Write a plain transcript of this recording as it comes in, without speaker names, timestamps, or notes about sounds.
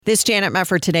This Janet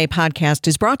Mefford Today podcast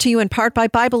is brought to you in part by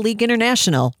Bible League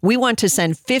International. We want to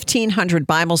send 1,500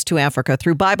 Bibles to Africa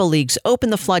through Bible League's Open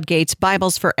the Floodgates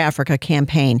Bibles for Africa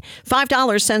campaign.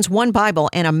 $5 sends one Bible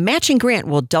and a matching grant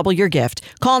will double your gift.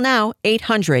 Call now,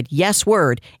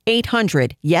 800-YES-WORD,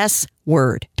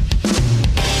 800-YES-WORD.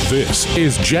 This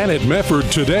is Janet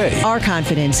Mefford Today. Our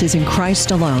confidence is in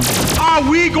Christ alone. Are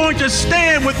we going to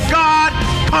stand with God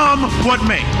come what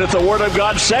may? If the Word of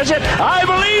God says it, I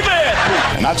believe it.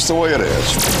 And that's the way it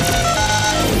is.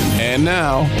 And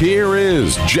now, here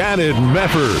is Janet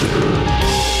Mefford.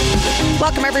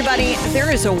 Welcome, everybody. There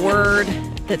is a word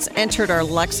that's entered our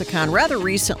lexicon rather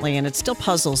recently, and it still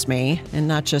puzzles me, and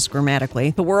not just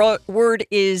grammatically. The word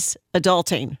is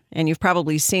adulting, and you've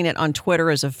probably seen it on Twitter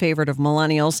as a favorite of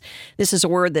millennials. This is a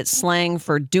word that's slang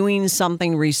for doing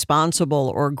something responsible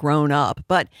or grown up,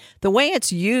 but the way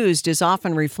it's used is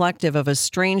often reflective of a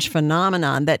strange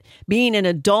phenomenon that being an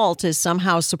adult is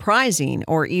somehow surprising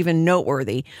or even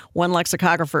noteworthy. One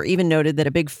lexicographer even noted that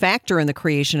a big factor in the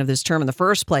creation of this term in the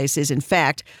first place is, in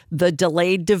fact, the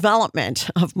delayed development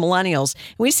of millennials.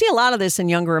 We see a lot of this in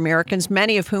younger Americans,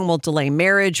 many of whom will delay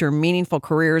marriage or meaningful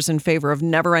careers in favor of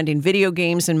never-ending video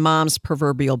games in mom's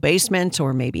proverbial basement,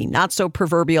 or maybe not so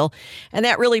proverbial. And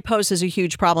that really poses a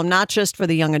huge problem, not just for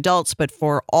the young adults, but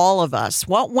for all of us.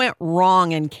 What went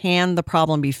wrong, and can the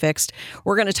problem be fixed?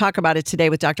 We're going to talk about it today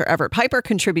with Dr. Everett Piper,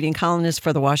 contributing columnist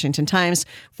for the Washington Times,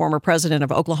 former president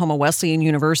of Oklahoma Wesleyan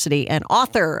University, and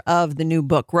author of the new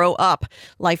book, Grow Up,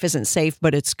 Life Isn't Safe,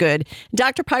 But It's Good.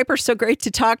 Dr. Piper, so great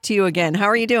to talk to you again. How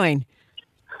are you doing?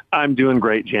 I'm doing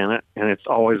great, Janet, and it's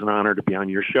always an honor to be on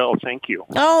your show. Thank you.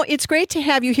 Oh, it's great to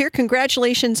have you here.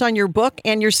 Congratulations on your book,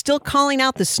 and you're still calling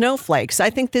out the snowflakes. I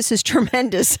think this is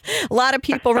tremendous. A lot of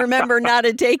people remember Not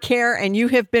a Daycare, and you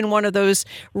have been one of those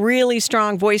really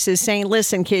strong voices saying,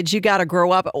 listen, kids, you got to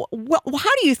grow up.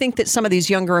 How do you think that some of these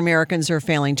younger Americans are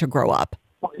failing to grow up?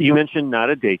 You mentioned Not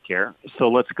a Daycare, so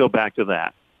let's go back to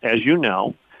that. As you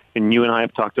know, and you and I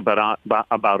have talked about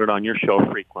it on your show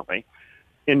frequently,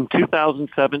 in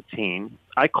 2017,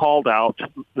 I called out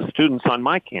the students on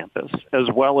my campus, as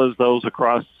well as those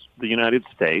across the United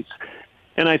States,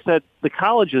 and I said, the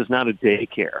college is not a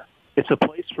daycare. It's a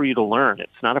place for you to learn.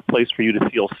 It's not a place for you to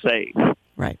feel safe.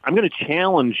 Right. I'm going to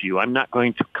challenge you. I'm not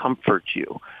going to comfort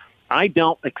you. I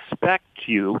don't expect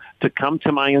you to come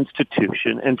to my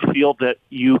institution and feel that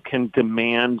you can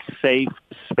demand safe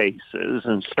spaces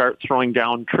and start throwing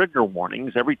down trigger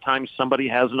warnings every time somebody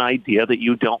has an idea that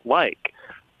you don't like.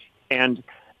 And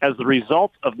as the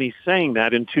result of me saying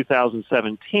that in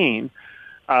 2017,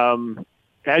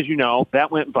 as you know,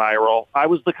 that went viral. I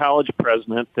was the college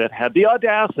president that had the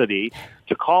audacity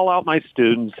to call out my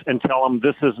students and tell them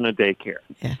this isn't a daycare.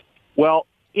 Yeah. Well,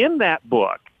 in that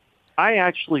book, I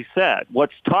actually said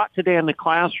what's taught today in the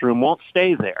classroom won't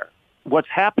stay there. What's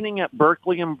happening at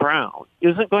Berkeley and Brown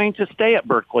isn't going to stay at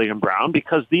Berkeley and Brown,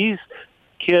 because these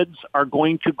kids are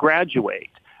going to graduate.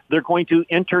 They're going to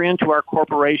enter into our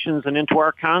corporations and into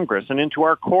our Congress and into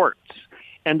our courts.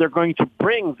 And they're going to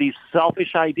bring these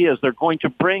selfish ideas. They're going to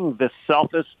bring this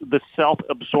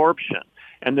self-absorption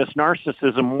and this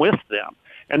narcissism with them.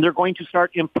 And they're going to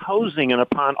start imposing it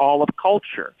upon all of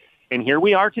culture. And here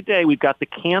we are today. We've got the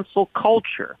cancel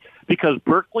culture, because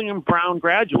Berkeley and Brown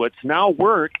graduates now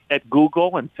work at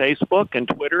Google and Facebook and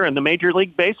Twitter and the Major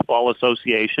League Baseball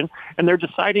Association, and they're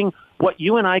deciding what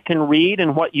you and I can read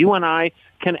and what you and I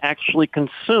can actually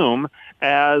consume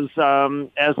as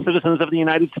citizens of the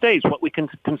United States, what we can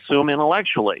consume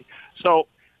intellectually. So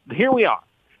here we are.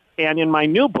 And in my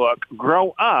new book,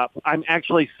 Grow Up, I'm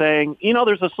actually saying,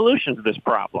 there's a solution to this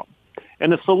problem.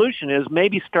 And the solution is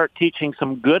maybe start teaching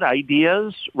some good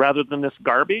ideas rather than this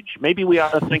garbage. Maybe we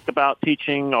ought to think about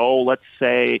teaching, let's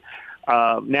say,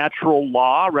 natural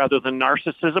law rather than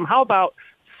narcissism. How about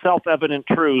self-evident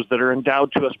truths that are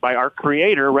endowed to us by our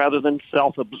Creator rather than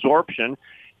self-absorption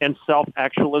and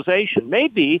self-actualization?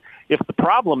 Maybe if the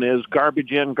problem is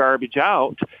garbage in, garbage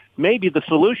out, maybe the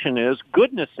solution is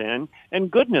goodness in and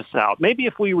goodness out. Maybe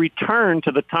if we return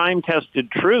to the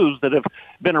time-tested truths that have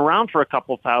been around for a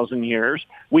couple thousand years,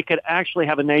 we could actually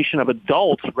have a nation of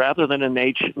adults rather than a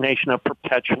nation of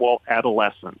perpetual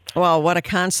adolescents. Well, what a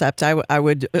concept. I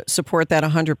would support that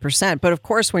 100%. But of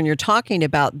course, when you're talking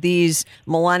about these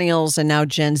millennials and now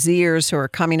Gen Zers who are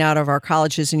coming out of our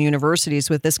colleges and universities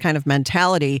with this kind of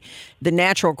mentality, the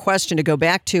natural question to go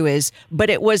back to is, but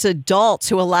it was adults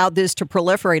who allowed this to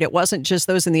proliferate. It wasn't just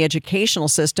those in the educational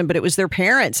system, but it was their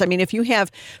parents. I mean, if you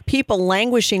have people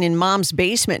languishing in mom's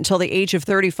basement until the age of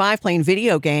 35 playing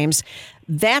video games,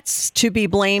 that's to be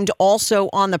blamed also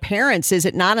on the parents, is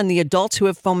it not, on the adults who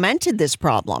have fomented this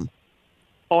problem?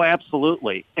 Oh,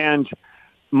 absolutely. And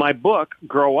my book,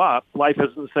 Grow Up, Life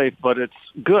Isn't Safe, But It's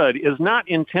Good, is not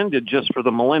intended just for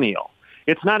the millennial.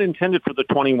 It's not intended for the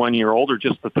 21-year-old or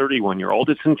just the 31-year-old.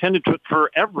 It's intended for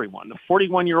everyone, the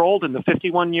 41-year-old and the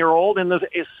 51-year-old and the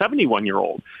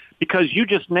 71-year-old, because you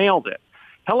just nailed it.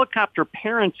 Helicopter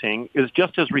parenting is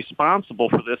just as responsible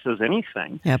for this as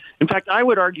anything. Yep. In fact, I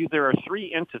would argue there are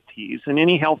three entities in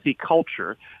any healthy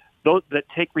culture those that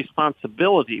take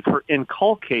responsibility for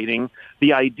inculcating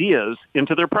the ideas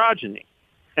into their progeny.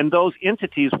 And those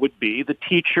entities would be the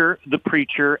teacher, the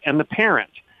preacher, and the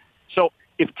parent. So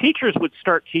if teachers would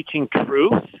start teaching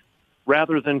truth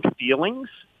rather than feelings,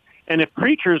 and if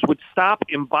preachers would stop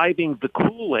imbibing the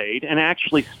Kool-Aid and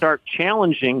actually start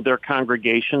challenging their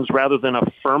congregations rather than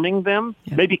affirming them,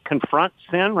 maybe confront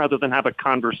sin rather than have a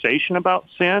conversation about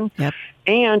sin,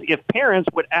 and if parents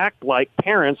would act like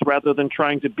parents rather than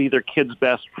trying to be their kid's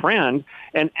best friend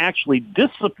and actually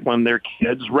discipline their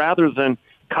kids rather than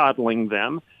coddling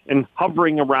them and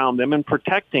hovering around them and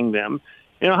protecting them.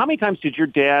 You know, how many times did your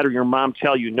dad or your mom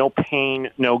tell you no pain,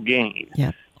 no gain?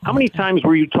 How many times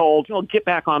were you told, get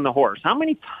back on the horse? How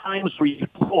many times were you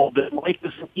told that life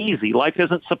isn't easy? Life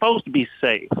isn't supposed to be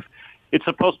safe. It's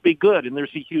supposed to be good, and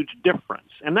there's a huge difference.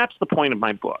 And that's the point of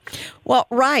my book. Well,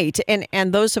 right.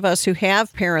 And those of us who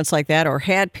have parents like that or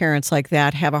had parents like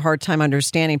that have a hard time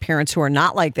understanding parents who are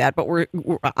not like that. But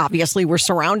we're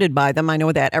surrounded by them. I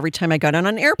know that every time I got on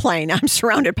an airplane, I'm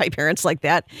surrounded by parents like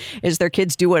that as their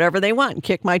kids do whatever they want and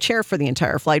kick my chair for the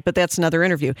entire flight. But that's another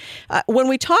interview. When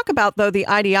we talk about, though, the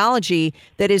ideology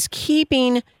that is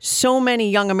keeping so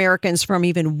many young Americans from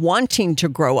even wanting to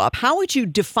grow up, how would you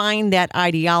define that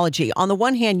ideology? On the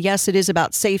one hand, yes, it is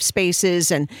about safe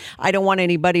spaces and I don't want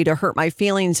anybody to hurt my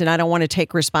feelings and I don't want to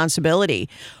take responsibility.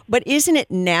 But isn't it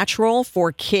natural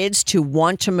for kids to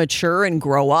want to mature and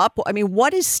grow up? I mean,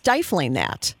 what is stifling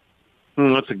that?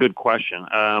 That's a good question.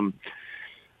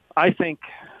 I think,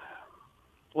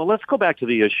 well, let's go back to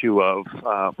the issue of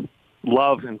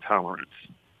love and tolerance.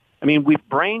 I mean, we've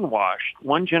brainwashed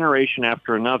one generation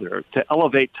after another to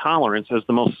elevate tolerance as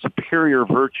the most superior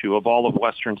virtue of all of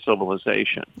Western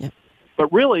civilization. Yep.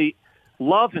 But really,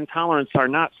 love and tolerance are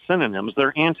not synonyms.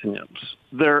 They're antonyms.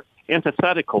 They're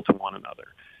antithetical to one another.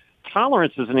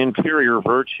 Tolerance is an inferior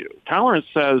virtue. Tolerance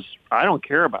says, I don't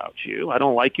care about you. I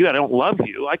don't like you. I don't love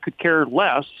you. I could care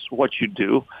less what you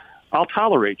do. I'll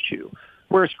tolerate you.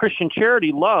 Whereas Christian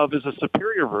charity, love, is a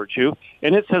superior virtue,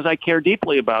 and it says, I care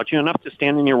deeply about you enough to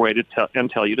stand in your way and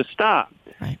tell you to stop.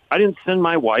 Right. I didn't send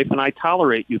my wife an I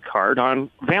tolerate you card on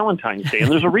Valentine's Day,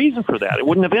 and there's a reason for that. It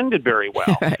wouldn't have ended very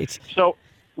well. Right. So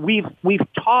we've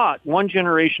taught one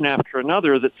generation after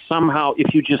another that somehow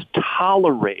if you just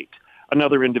tolerate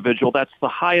another individual, that's the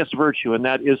highest virtue, and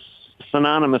that is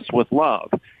synonymous with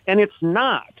love. And it's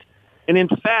not. And in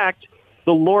fact,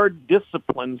 the Lord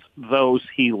disciplines those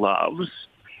he loves.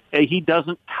 He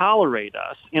doesn't tolerate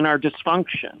us in our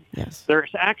dysfunction. Yes.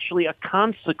 There's actually a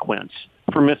consequence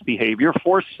for misbehavior,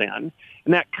 for sin,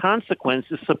 and that consequence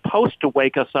is supposed to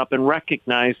wake us up and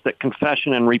recognize that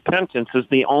confession and repentance is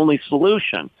the only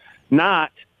solution,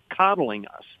 not coddling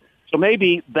us. So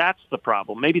maybe that's the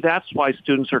problem. Maybe that's why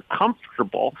students are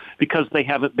comfortable, because they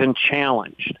haven't been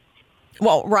challenged.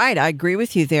 Well, right. I agree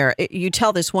with you there. You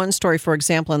tell this one story, for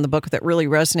example, in the book that really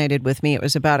resonated with me. It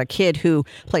was about a kid who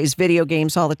plays video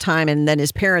games all the time, and then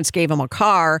his parents gave him a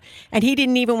car, and he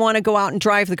didn't even want to go out and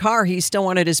drive the car. He still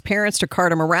wanted his parents to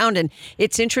cart him around. And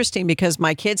it's interesting because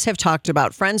my kids have talked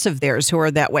about friends of theirs who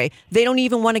are that way. They don't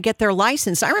even want to get their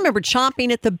license. I remember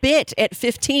chomping at the bit at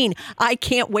 15. I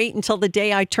can't wait until the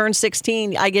day I turn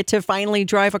 16. I get to finally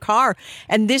drive a car.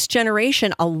 And this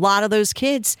generation, a lot of those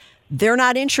kids, they're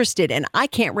not interested, and I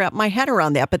can't wrap my head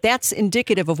around that. But that's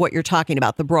indicative of what you're talking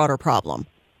about, the broader problem.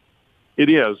 It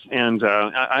is, and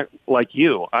I like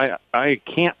you, I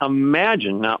can't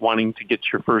imagine not wanting to get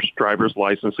your first driver's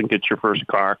license and get your first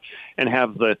car and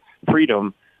have the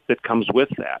freedom that comes with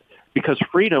that. Because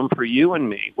freedom for you and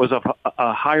me was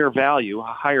a higher value, a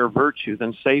higher virtue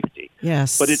than safety.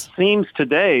 Yes. But it seems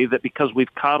today that because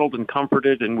we've coddled and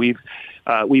comforted and we've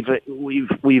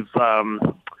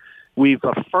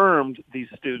affirmed these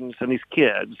students and these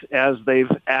kids as they've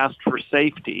asked for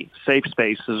safety, safe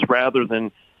spaces, rather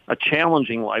than a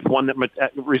challenging life, one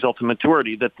that results in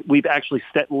maturity, that we've actually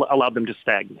allowed them to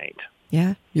stagnate.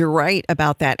 Yeah, you're right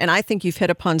about that. And I think you've hit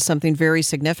upon something very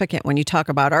significant when you talk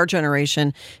about our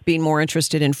generation being more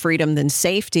interested in freedom than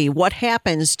safety. What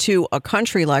happens to a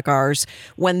country like ours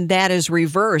when that is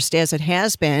reversed, as it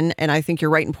has been? And I think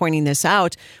you're right in pointing this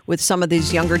out with some of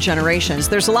these younger generations.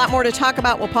 There's a lot more to talk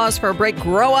about. We'll pause for a break.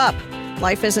 Grow Up.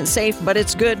 Life Isn't Safe, But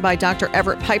It's Good by Dr.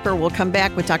 Everett Piper. We'll come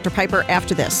back with Dr. Piper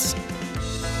after this.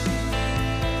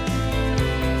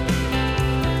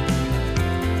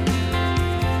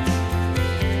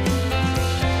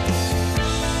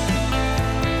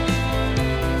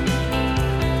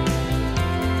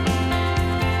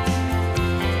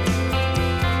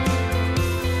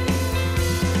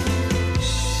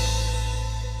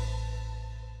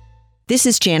 This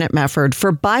is Janet Mefford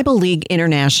for Bible League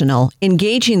International,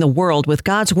 engaging the world with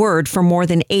God's Word for more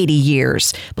than 80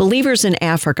 years. Believers in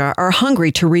Africa are hungry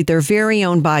to read their very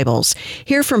own Bibles.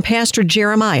 Hear from Pastor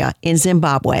Jeremiah in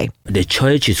Zimbabwe. The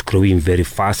church is growing very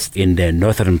fast in the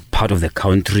northern part of the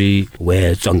country,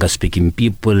 where Tsonga-speaking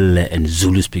people and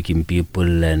Zulu-speaking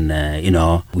people, and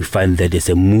we find that there's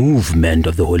a movement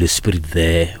of the Holy Spirit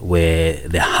there, where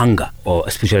the hunger, or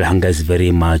spiritual hunger, is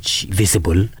very much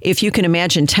visible. If you can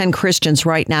imagine 10 Christians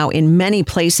right now in many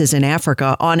places in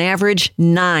Africa, on average,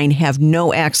 9 have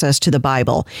no access to the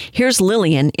Bible. Here's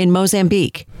Lillian in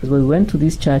Mozambique. We went to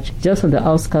this church just on the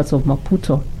outskirts of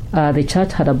Maputo. The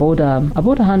church had about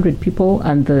 100 people,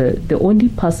 and the only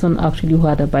person actually who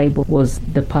had a Bible was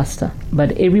the pastor.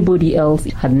 But everybody else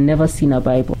had never seen a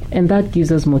Bible. And that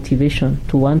gives us motivation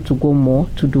to want to go more,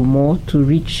 to do more, to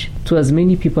reach to as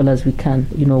many people as we can,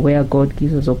 where God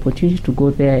gives us opportunity to go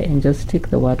there and just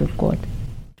take the word of God.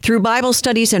 Through Bible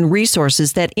studies and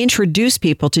resources that introduce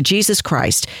people to Jesus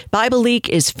Christ, Bible League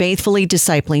is faithfully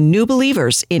discipling new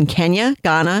believers in Kenya,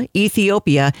 Ghana,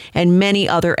 Ethiopia, and many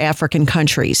other African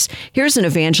countries. Here's an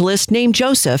evangelist named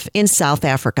Joseph in South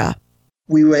Africa.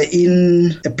 We were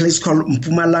in a place called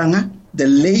Mpumalanga. The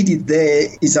lady there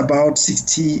is about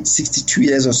 62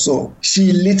 years or so.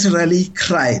 She literally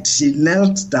cried. She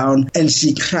knelt down and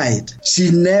she cried. She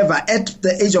never, at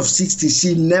the age of 60,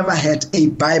 she never had a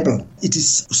Bible. It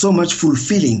is so much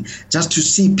fulfilling just to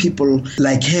see people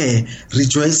like her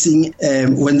rejoicing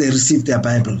when they receive their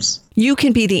Bibles. You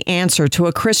can be the answer to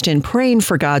a Christian praying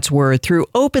for God's Word through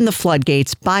Open the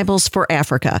Floodgates Bibles for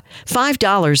Africa.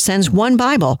 $5 sends 1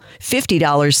 Bible,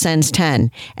 $50 sends 10,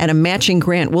 and a matching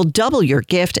grant will double your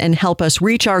gift and help us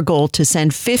reach our goal to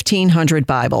send 1,500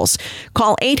 Bibles.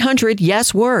 Call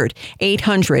 800-YES-WORD,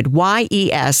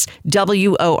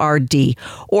 800-YES-WORD,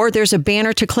 or there's a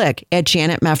banner to click at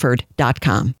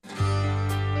janetmefford.com.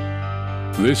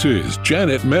 This is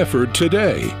Janet Mefford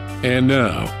Today. And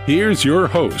now, here's your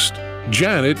host,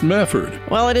 Janet Mefford.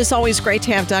 Well, it is always great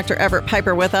to have Dr. Everett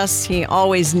Piper with us. He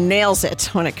always nails it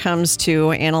when it comes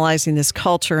to analyzing this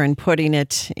culture and putting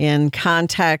it in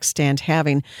context and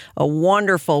having a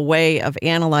wonderful way of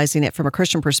analyzing it from a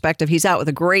Christian perspective. He's out with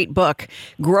a great book,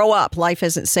 Grow Up, Life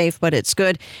Isn't Safe, But It's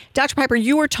Good. Dr. Piper,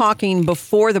 you were talking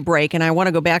before the break, and I want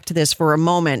to go back to this for a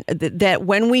moment, that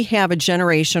when we have a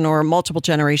generation or multiple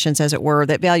generations, as it were,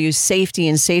 that values safety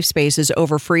and safe spaces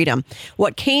over freedom,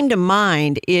 what came to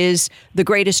mind is the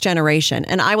greatest generation.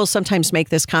 And I will sometimes make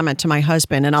this comment to my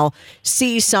husband, and I'll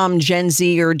see some Gen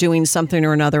Z or doing something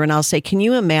or another, and I'll say, can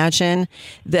you imagine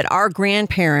that our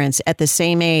grandparents at the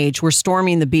same age were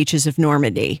storming the beaches of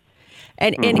Normandy?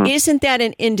 And isn't that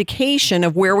an indication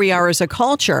of where we are as a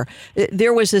culture?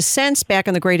 There was a sense back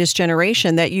in the greatest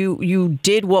generation that you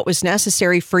did what was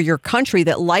necessary for your country,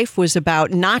 that life was about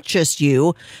not just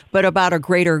you, but about a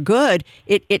greater good.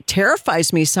 It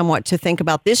terrifies me somewhat to think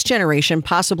about this generation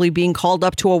possibly being called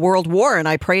up to a world war, and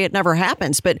I pray it never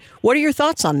happens. But what are your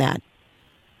thoughts on that?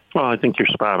 Well, I think you're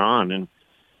spot on. And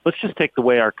let's just take the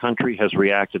way our country has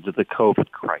reacted to the COVID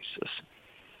crisis.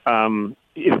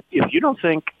 If you don't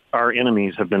think our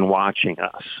enemies have been watching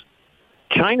us,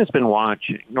 China's been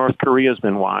watching, North Korea's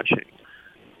been watching,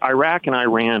 Iraq and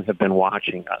Iran have been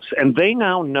watching us, and they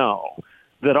now know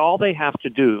that all they have to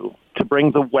do to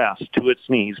bring the West to its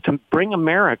knees, to bring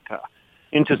America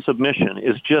into submission,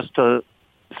 is just to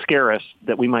scare us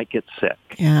that we might get sick.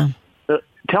 Yeah.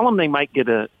 Tell them they might get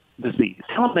a disease.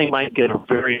 Tell them they might get a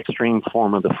very extreme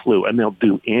form of the flu, and they'll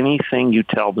do anything you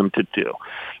tell them to do.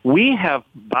 We have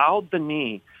bowed the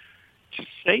knee to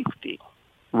safety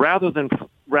rather than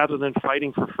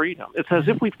fighting for freedom. It's as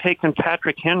if we've taken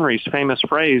Patrick Henry's famous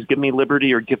phrase, give me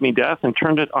liberty or give me death, and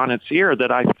turned it on its ear,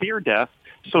 that I fear death,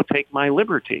 so take my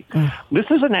liberty. This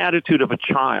is an attitude of a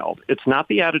child. It's not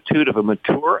the attitude of a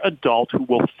mature adult who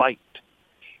will fight.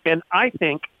 And I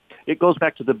think it goes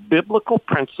back to the biblical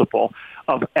principle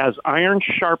of as iron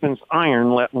sharpens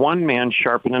iron, let one man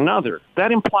sharpen another.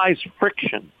 That implies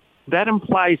friction. That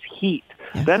implies heat.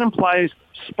 Yes. That implies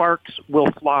sparks will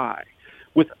fly.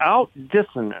 Without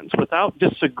dissonance, without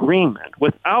disagreement,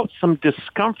 without some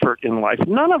discomfort in life,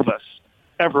 none of us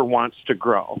ever wants to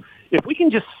grow. If we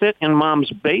can just sit in mom's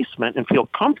basement and feel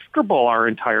comfortable our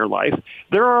entire life,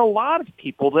 there are a lot of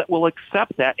people that will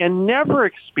accept that and never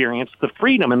experience the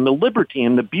freedom and the liberty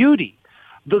and the beauty,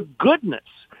 the goodness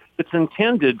that's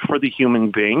intended for the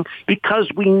human being, because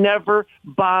we never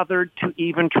bothered to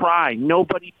even try.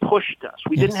 Nobody pushed us.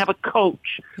 We didn't have a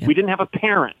coach. Yep. We didn't have a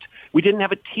parent. We didn't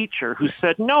have a teacher who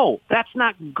said, no, that's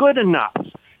not good enough.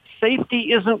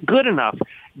 Safety isn't good enough.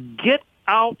 Get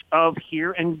out of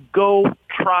here and go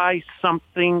try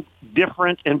something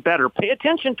different and better. Pay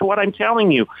attention to what I'm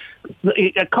telling you.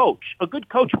 A good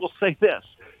coach will say this: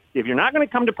 if you're not going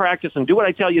to come to practice and do what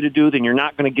I tell you to do, then you're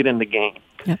not going to get in the game.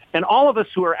 Yeah. And all of us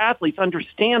who are athletes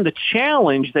understand the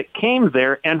challenge that came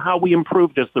there and how we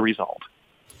improved as the result.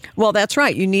 Well, that's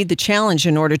right. You need the challenge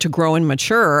in order to grow and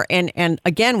mature. And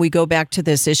again, we go back to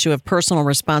this issue of personal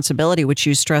responsibility, which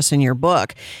you stress in your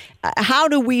book. How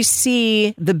do we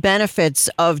see the benefits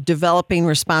of developing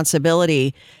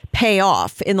responsibility pay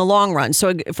off in the long run?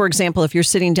 So, for example, if you're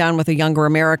sitting down with a younger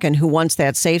American who wants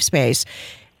that safe space,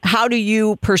 how do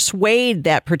you persuade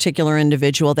that particular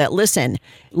individual that, listen,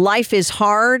 life is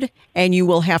hard and you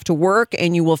will have to work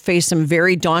and you will face some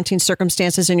very daunting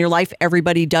circumstances in your life?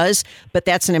 Everybody does, but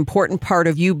that's an important part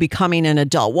of you becoming an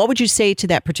adult. What would you say to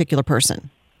that particular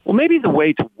person? Well, maybe the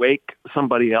way to wake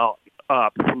somebody else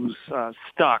up who's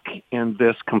stuck in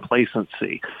this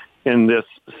complacency, in this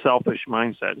selfish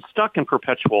mindset, stuck in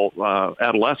perpetual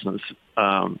adolescence,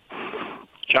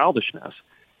 childishness,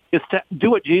 is to do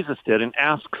what Jesus did and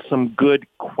ask some good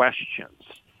questions.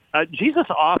 Jesus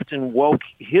often woke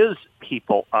his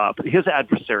people up, his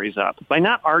adversaries up, by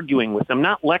not arguing with them,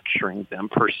 not lecturing them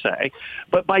per se,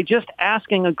 but by just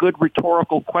asking a good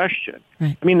rhetorical question.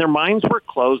 Right. I mean, their minds were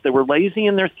closed. They were lazy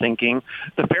in their thinking.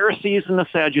 The Pharisees and the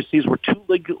Sadducees were too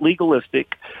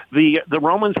legalistic. The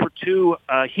Romans were too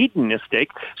hedonistic.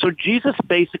 So Jesus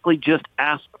basically just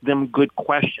asked them good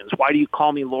questions. Why do you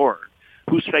call me Lord?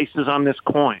 Whose face is on this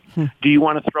coin? Do you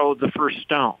want to throw the first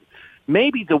stone?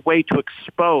 Maybe the way to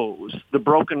expose the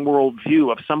broken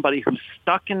worldview of somebody who's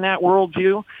stuck in that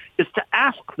worldview is to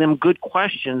ask them good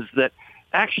questions that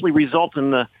actually result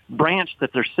in the branch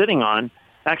that they're sitting on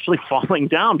actually falling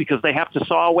down because they have to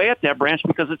saw away at that branch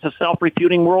because it's a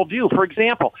self-refuting worldview. For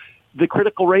example, the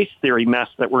critical race theory mess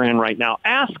that we're in right now.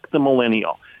 Ask the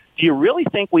millennial, do you really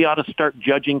think we ought to start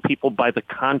judging people by the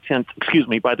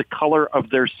by the color of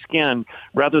their skin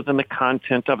rather than the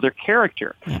content of their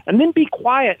character? And then be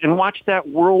quiet and watch that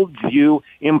worldview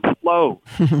implode.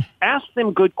 Ask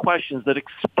them good questions that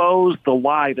expose the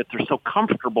lie that they're so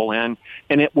comfortable in,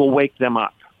 and it will wake them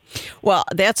up. Well,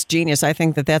 that's genius. I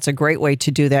think that that's a great way to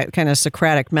do that kind of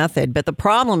Socratic method. But the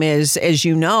problem is, as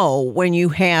you know, when you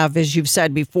have, as you've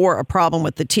said before, a problem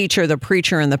with the teacher, the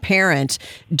preacher, and the parent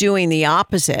doing the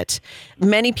opposite,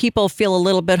 many people feel a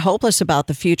little bit hopeless about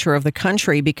the future of the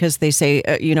country because they say,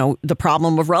 the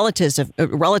problem of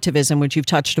relativism, which you've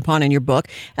touched upon in your book,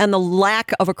 and the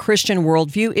lack of a Christian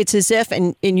worldview. It's as if,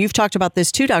 and you've talked about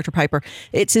this too, Dr. Piper,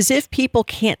 it's as if people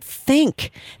can't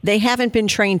think. They haven't been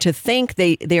trained to think.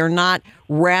 They are not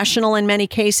rational in many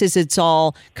cases. It's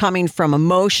all coming from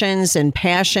emotions and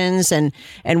passions and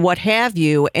what have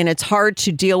you. And it's hard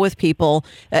to deal with people.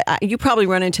 You probably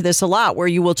run into this a lot where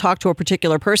you will talk to a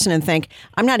particular person and think,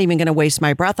 I'm not even going to waste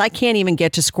my breath. I can't even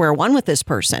get to square one with this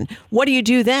person. What do you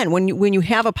do then when you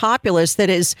have a populace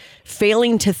that is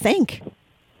failing to think?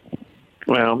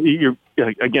 Well,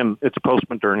 again, it's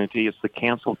postmodernity. It's the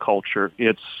cancel culture.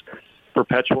 It's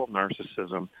perpetual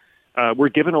narcissism. We're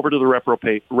given over to the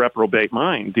reprobate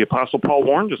mind. The Apostle Paul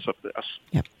warned us of this.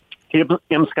 Yep.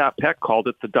 M. Scott Peck called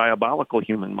it the diabolical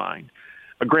human mind.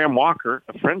 Graham Walker,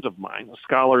 a friend of mine, a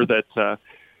scholar that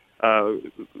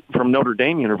from Notre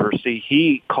Dame University,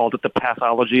 he called it the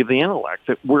pathology of the intellect.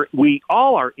 That we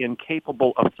all are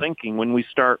incapable of thinking when we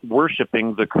start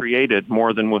worshiping the created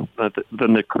more than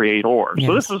the creator. Yes.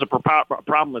 So this is a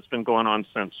problem that's been going on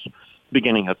since the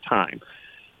beginning of time.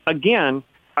 Again,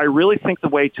 I really think the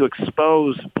way to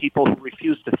expose people who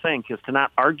refuse to think is to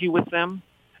not argue with them,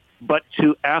 but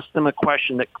to ask them a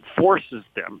question that forces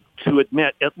them to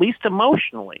admit, at least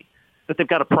emotionally, that they've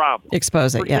got a problem.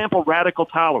 Expose it, For example, radical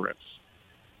tolerance.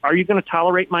 Are you going to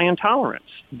tolerate my intolerance?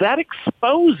 That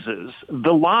exposes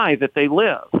the lie that they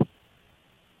live.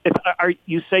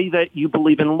 You say that you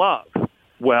believe in love.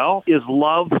 Well, is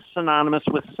love synonymous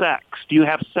with sex? Do you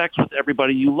have sex with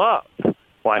everybody you love?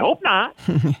 Well, I hope not.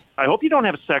 I hope you don't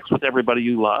have sex with everybody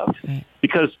you love,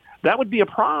 because that would be a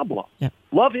problem. Yep.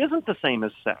 Love isn't the same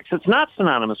as sex. It's not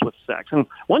synonymous with sex. And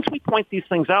once we point these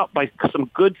things out by some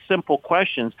good, simple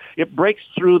questions, it breaks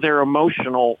through their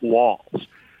emotional walls.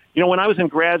 When I was in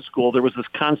grad school, there was this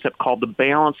concept called the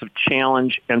balance of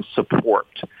challenge and support.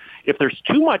 If there's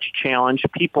too much challenge,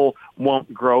 people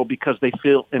won't grow because they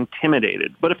feel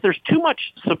intimidated. But if there's too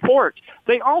much support,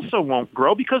 they also won't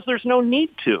grow because there's no need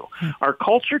to. Our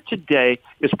culture today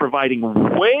is providing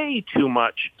way too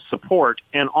much support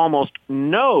and almost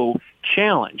no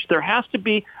challenge. There has to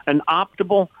be an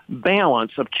optimal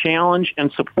balance of challenge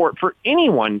and support for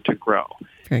anyone to grow.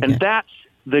 And that's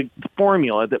the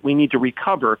formula that we need to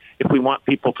recover if we want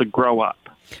people to grow up.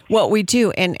 Well, we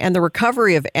do. And the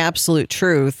recovery of absolute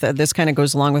truth, this kind of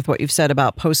goes along with what you've said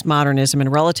about postmodernism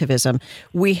and relativism.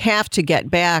 We have to get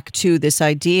back to this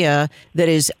idea that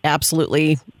is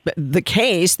absolutely the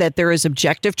case, that there is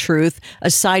objective truth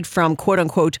aside from, quote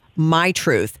unquote, my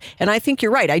truth. And I think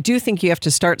you're right. I do think you have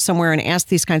to start somewhere and ask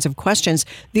these kinds of questions.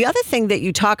 The other thing that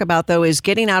you talk about, though, is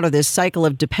getting out of this cycle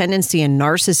of dependency and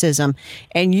narcissism.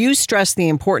 And you stress the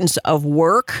importance of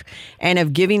work and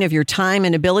of giving of your time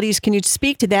and abilities. Can you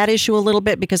speak to that issue a little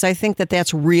bit? Because I think that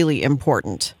that's really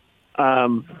important.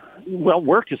 Well,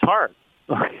 work is hard.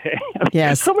 Okay.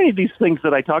 Yes. So many of these things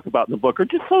that I talk about in the book are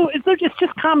they're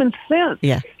just common sense.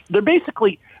 Yeah. They're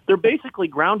basically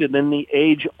grounded in the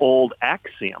age-old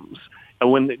axioms.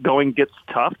 When the going gets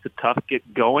tough, the tough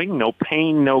get going. No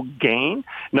pain, no gain.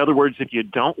 In other words, if you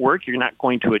don't work, you're not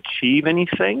going to achieve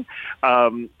anything.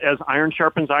 As iron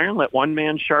sharpens iron, let one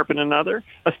man sharpen another.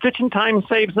 A stitch in time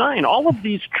saves nine. All of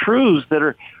these truths that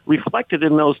are reflected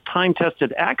in those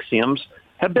time-tested axioms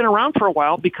have been around for a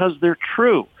while because they're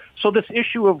true. So this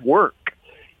issue of work,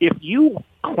 if you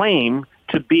claim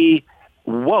to be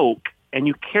woke and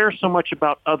you care so much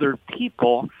about other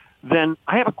people, then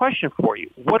I have a question for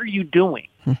you. What are you doing?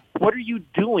 What are you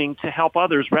doing to help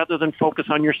others rather than focus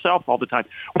on yourself all the time?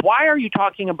 Why are you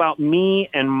talking about me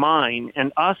and mine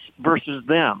and us versus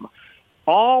them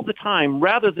all the time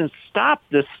rather than stop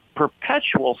this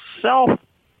perpetual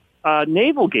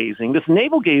navel-gazing, this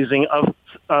navel-gazing of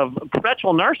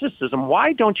perpetual narcissism?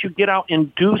 Why don't you get out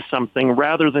and do something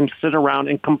rather than sit around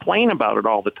and complain about it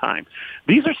all the time?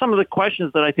 These are some of the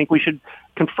questions that I think we should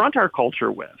confront our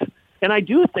culture with. And I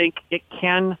do think it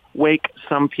can wake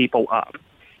some people up.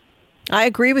 I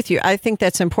agree with you. I think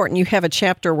that's important. You have a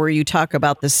chapter where you talk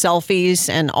about the selfies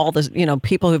and all the,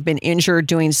 people who've been injured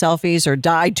doing selfies or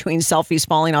died doing selfies,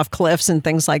 falling off cliffs and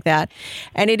things like that.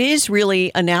 And it is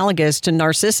really analogous to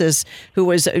Narcissus, who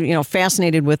was,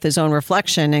 fascinated with his own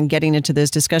reflection and getting into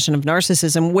this discussion of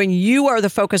narcissism. When you are the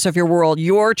focus of your world,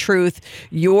 your truth,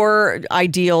 your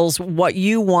ideals, what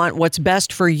you want, what's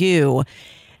best for you,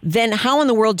 then how in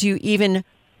the world do you even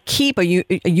keep a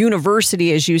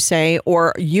university, as you say,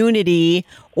 or unity,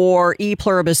 or e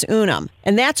pluribus unum?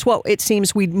 And that's what it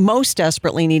seems we most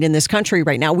desperately need in this country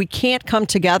right now. We can't come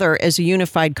together as a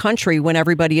unified country when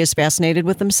everybody is fascinated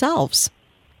with themselves.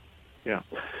 Yeah.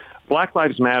 Black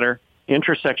Lives Matter,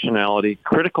 intersectionality,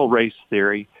 critical race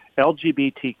theory,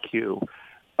 LGBTQ,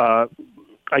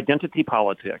 identity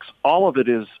politics, all of it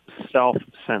is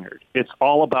self-centered. It's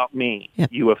all about me. Yep.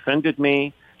 You offended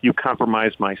me. You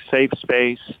compromised my safe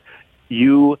space.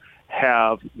 You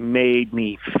have made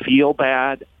me feel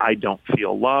bad. I don't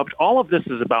feel loved. All of this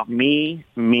is about me,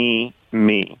 me,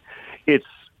 me. It's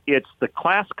the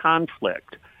class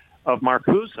conflict of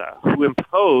Marcuse who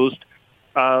imposed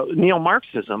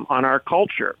neo-Marxism on our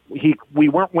culture. They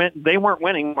weren't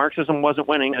winning. Marxism wasn't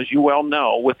winning, as you well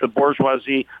know, with the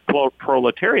bourgeoisie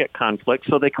proletariat conflict.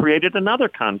 So they created another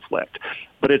conflict.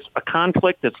 But it's a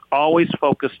conflict that's always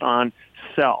focused on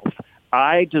self.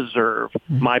 I deserve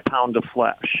my pound of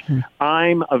flesh.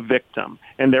 I'm a victim,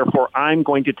 and therefore I'm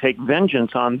going to take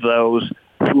vengeance on those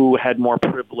who had more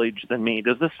privilege than me.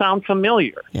 Does this sound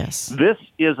familiar? Yes. This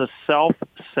is a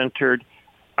self-centered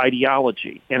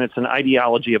ideology, and it's an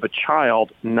ideology of a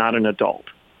child, not an adult.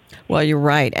 Well, you're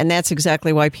right. And that's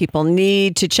exactly why people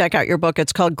need to check out your book.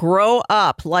 It's called Grow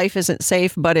Up, Life Isn't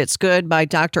Safe, But It's Good by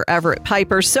Dr. Everett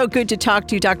Piper. So good to talk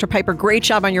to you, Dr. Piper. Great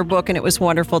job on your book, and it was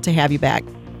wonderful to have you back.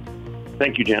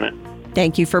 Thank you, Janet.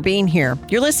 Thank you for being here.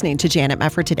 You're listening to Janet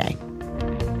Mefford Today.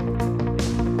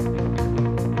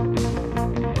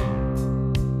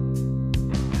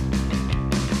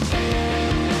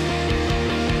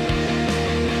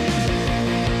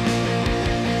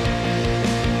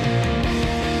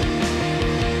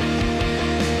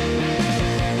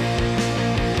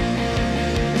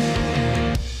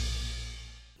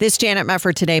 This Janet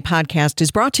Mefford Today podcast is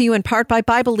brought to you in part by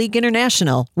Bible League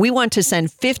International. We want to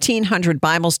send 1,500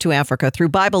 Bibles to Africa through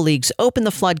Bible League's Open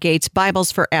the Floodgates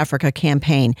Bibles for Africa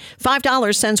campaign.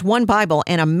 $5 sends one Bible,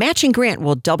 and a matching grant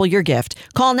will double your gift.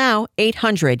 Call now,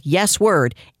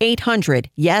 800-YES-WORD,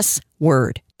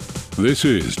 800-YES-WORD. This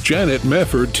is Janet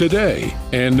Mefford Today.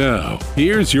 And now,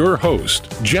 here's your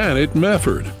host, Janet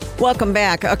Mefford. Welcome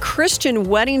back. A Christian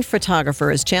wedding photographer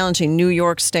is challenging New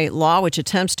York state law, which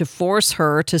attempts to force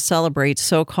her to celebrate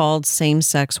so-called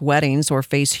same-sex weddings or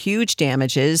face huge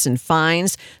damages and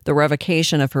fines, the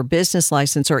revocation of her business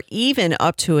license, or even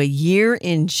up to a year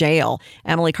in jail.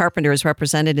 Emily Carpenter is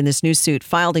represented in this new suit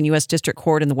filed in U.S. District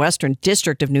Court in the Western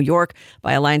District of New York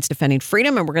by Alliance Defending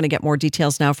Freedom. And we're going to get more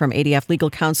details now from ADF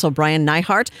legal counsel Brian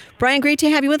Neihart. Brian, great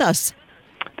to have you with us.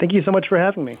 Thank you so much for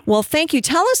having me. Well, thank you.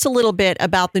 Tell us a little bit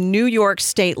about the New York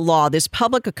State law, this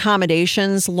public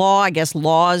accommodations law, I guess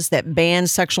laws that ban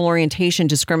sexual orientation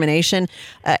discrimination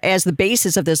as the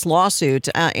basis of this lawsuit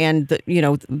and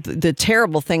the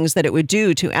terrible things that it would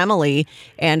do to Emily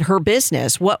and her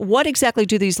business. What exactly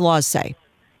do these laws say?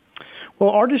 Well,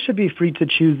 artists should be free to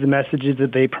choose the messages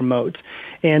that they promote.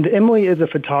 And Emily is a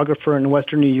photographer in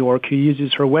Western New York who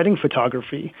uses her wedding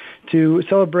photography to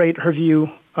celebrate her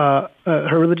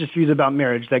religious views about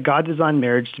marriage, that God designed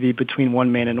marriage to be between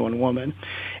one man and one woman.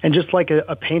 And just like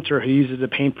a painter who uses a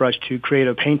paintbrush to create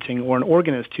a painting or an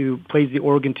organist who plays the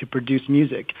organ to produce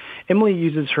music, Emily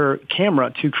uses her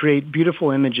camera to create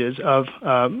beautiful images of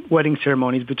wedding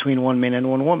ceremonies between one man and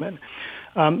one woman.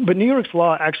 But New York's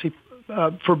law actually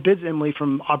forbids Emily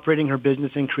from operating her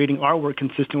business and creating artwork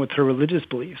consistent with her religious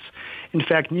beliefs. In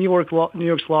fact, New York's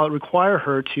law require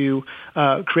her to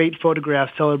create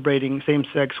photographs celebrating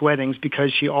same-sex weddings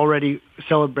because she already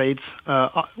celebrates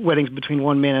weddings between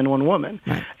one man and one woman.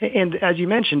 Right. And as you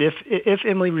mentioned, if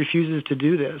Emily refuses to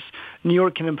do this, New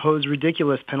York can impose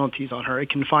ridiculous penalties on her. It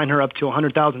can fine her up to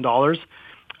 $100,000.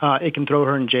 It can throw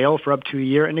her in jail for up to a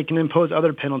year, and it can impose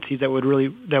other penalties that would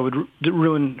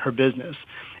ruin her business.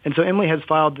 And so Emily has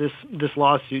filed this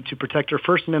lawsuit to protect her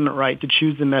First Amendment right to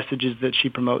choose the messages that she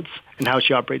promotes and how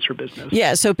she operates her business.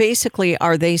 Yeah, so basically,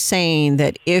 are they saying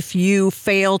that if you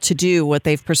fail to do what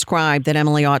they've prescribed that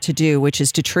Emily ought to do, which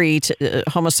is to treat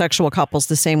homosexual couples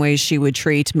the same way she would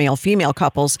treat male-female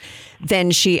couples, then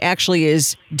she actually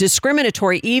is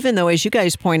discriminatory, even though, as you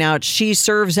guys point out, she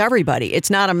serves everybody.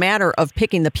 It's not a matter of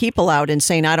picking the people out and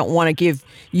saying, I don't want to give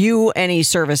you any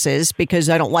services because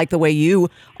I don't like the way you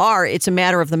are. It's a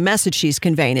matter of the message she's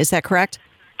conveying. Is that correct?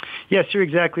 Yes, you're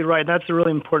exactly right. That's a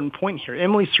really important point here.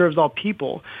 Emily serves all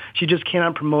people. She just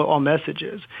cannot promote all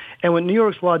messages. And what New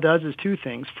York's law does is two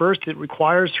things. First, it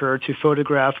requires her to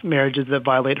photograph marriages that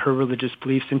violate her religious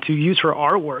beliefs and to use her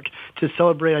artwork to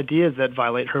celebrate ideas that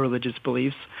violate her religious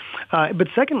beliefs. But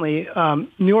secondly,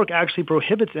 New York actually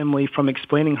prohibits Emily from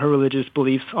explaining her religious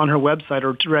beliefs on her website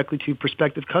or directly to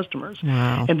prospective customers.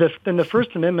 Wow. And the First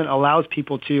Amendment allows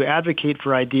people to advocate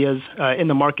for ideas in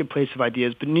the marketplace of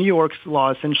ideas, but New York's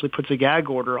law essentially puts a gag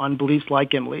order on beliefs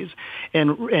like Emily's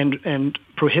and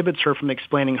prohibits her from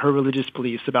explaining her religious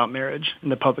beliefs about marriage in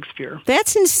the public sphere.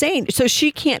 That's insane. So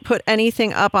she can't put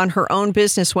anything up on her own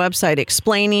business website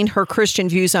explaining her Christian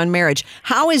views on marriage.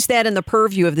 How is that in the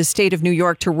purview of the state of New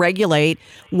York to regulate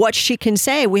what she can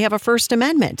say? We have a First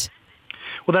Amendment.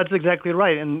 Well, that's exactly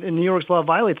right. And New York's law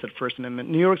violates that First Amendment.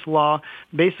 New York's law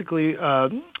basically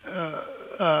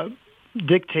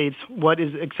dictates what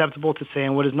is acceptable to say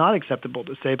and what is not acceptable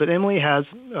to say. But Emily has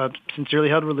sincerely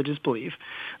held religious belief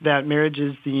that marriage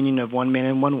is the union of one man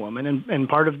and one woman. And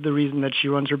part of the reason that she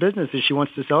runs her business is she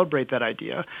wants to celebrate that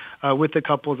idea with the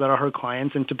couples that are her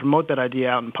clients and to promote that idea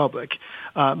out in public.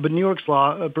 But New York's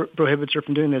law prohibits her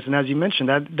from doing this. And as you mentioned,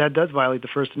 that does violate the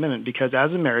First Amendment because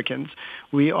as Americans,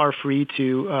 we are free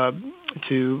to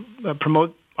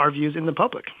promote our views in the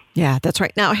public. Yeah, that's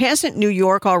right. Now, hasn't New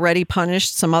York already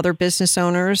punished some other business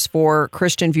owners for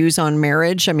Christian views on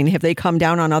marriage? I mean, have they come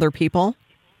down on other people?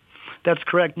 That's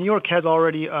correct. New York has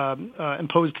already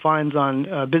imposed fines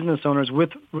on business owners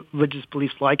with religious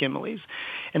beliefs like Emily's.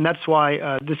 And that's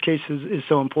why this case is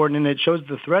so important, and it shows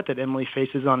the threat that Emily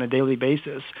faces on a daily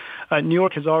basis. New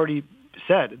York has already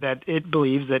said that it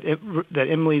believes that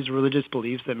Emily's religious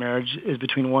beliefs that marriage is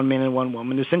between one man and one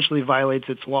woman essentially violates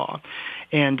its law,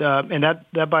 and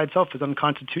that by itself is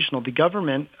unconstitutional. The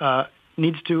government has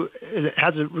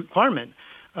a requirement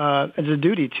as a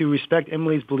duty to respect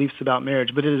Emily's beliefs about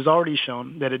marriage, but it has already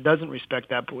shown that it doesn't respect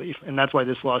that belief, and that's why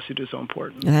this lawsuit is so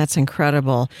important. That's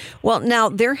incredible. Well, now,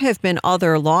 there have been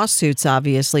other lawsuits,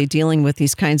 obviously, dealing with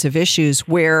these kinds of issues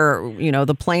where,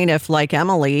 the plaintiff, like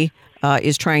Emily,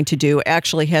 is trying to do,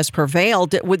 actually has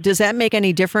prevailed. Does that make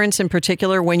any difference in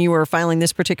particular when you were filing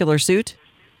this particular suit?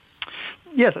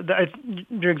 Yes,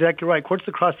 you're exactly right. Courts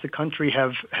across the country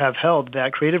have held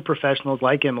that creative professionals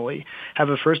like Emily have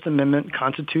a First Amendment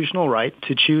constitutional right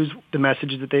to choose the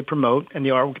messages that they promote and the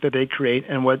artwork that they create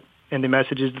and the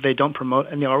messages that they don't promote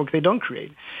and the artwork they don't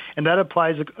create. And that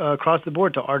applies across the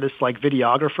board to artists like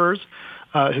videographers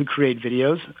who create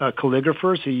videos,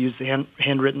 calligraphers who use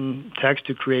handwritten text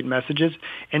to create messages,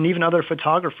 and even other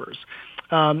photographers.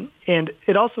 And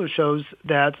it also shows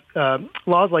that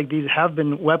laws like these have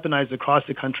been weaponized across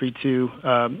the country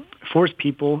to force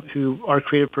people who are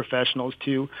creative professionals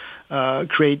to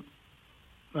create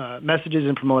messages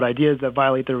and promote ideas that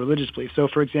violate their religious beliefs. So,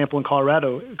 for example, in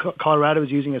Colorado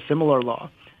is using a similar law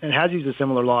and has used a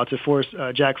similar law to force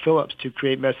Jack Phillips to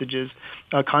create messages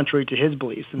contrary to his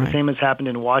beliefs. And the same has happened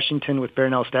in Washington with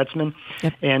Barronelle Stutzman,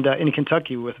 and in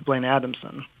Kentucky with Blaine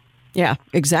Adamson. Yeah,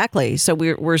 exactly. So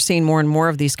we're seeing more and more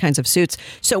of these kinds of suits.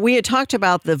 So we had talked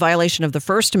about the violation of the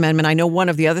First Amendment. I know one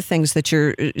of the other things that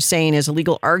you're saying as a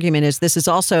legal argument is this is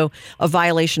also a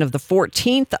violation of the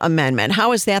 14th Amendment.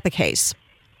 How is that the case?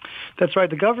 That's right.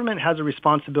 The government has a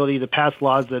responsibility to pass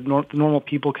laws that normal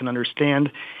people can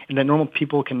understand and that normal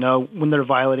people can know when they're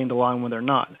violating the law and when they're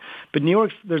not. But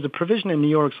there's a provision in New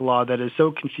York's law that is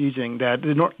so confusing that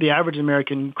the average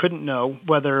American couldn't know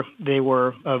whether they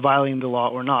were violating the law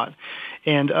or not.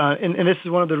 And this is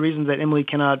one of the reasons that Emily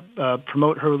cannot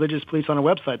promote her religious beliefs on her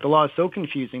website. The law is so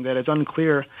confusing that it's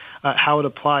unclear how it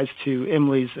applies to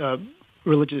Emily's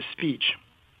religious speech.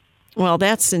 Well,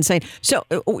 that's insane. So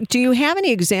do you have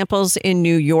any examples in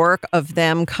New York of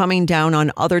them coming down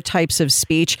on other types of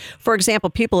speech? For example,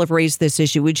 people have raised this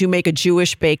issue. Would you make a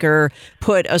Jewish baker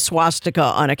put a swastika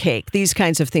on a cake? These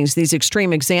kinds of things, these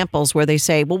extreme examples where they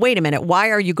say, well, wait a minute, why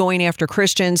are you going after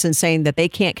Christians and saying that they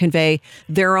can't convey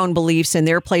their own beliefs in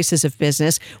their places of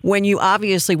business when you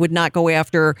obviously would not go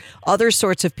after other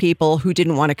sorts of people who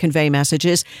didn't want to convey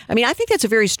messages? I mean, I think that's a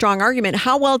very strong argument.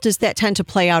 How well does that tend to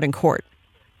play out in court?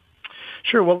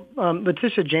 Sure. Well,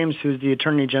 Letitia James, who's the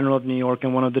Attorney General of New York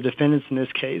and one of the defendants in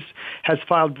this case, has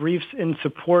filed briefs in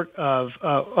support of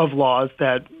laws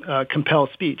that compel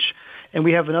speech. And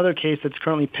we have another case that's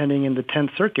currently pending in the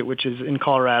 10th Circuit, which is in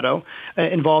Colorado,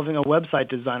 involving a website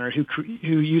designer who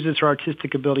uses her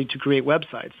artistic ability to create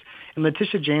websites. And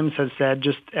Letitia James has said,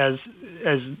 just as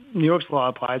New York's law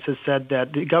applies, has said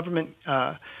that the government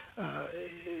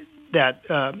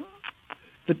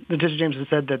Letitia James has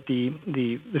said that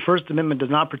the First Amendment does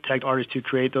not protect artists who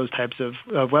create those types of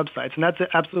websites, and that's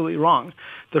absolutely wrong.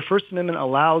 The First Amendment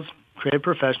allows creative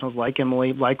professionals like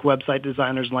Emily, like website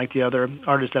designers, and like the other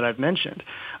artists that I've mentioned,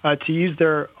 to use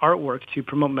their artwork to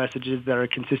promote messages that are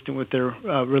consistent with their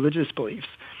religious beliefs.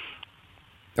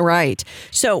 Right.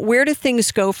 So where do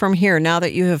things go from here now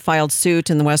that you have filed suit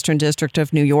in the Western District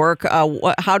of New York?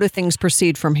 How do things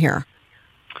proceed from here?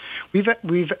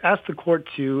 We've asked the court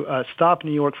to stop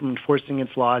New York from enforcing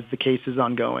its law as the case is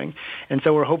ongoing. And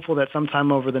so we're hopeful that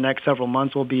sometime over the next several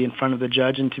months we'll be in front of the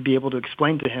judge and to be able to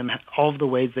explain to him all of the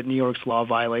ways that New York's law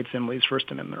violates Emily's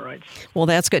First Amendment rights. Well,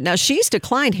 that's good. Now, she's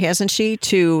declined, hasn't she,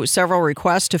 to several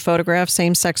requests to photograph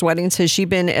same-sex weddings? Has she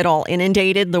been at all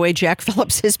inundated the way Jack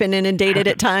Phillips has been inundated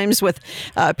at times with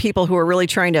people who are really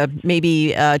trying to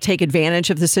maybe take advantage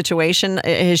of the situation?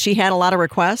 Has she had a lot of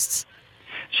requests?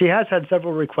 She has had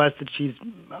several requests that she's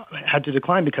had to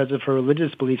decline because of her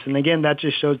religious beliefs. And again, that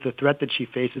just shows the threat that she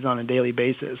faces on a daily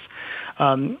basis.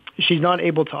 She's not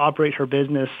able to operate her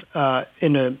business without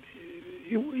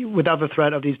the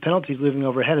threat of these penalties looming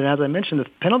overhead. And as I mentioned, the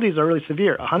penalties are really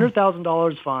severe.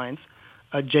 $100,000 fines,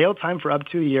 jail time for up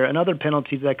to a year, and other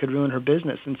penalties that could ruin her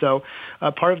business. And so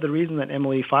part of the reason that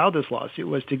Emily filed this lawsuit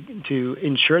was to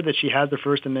ensure that she has the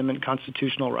First Amendment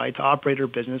constitutional right to operate her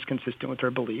business consistent with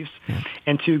her beliefs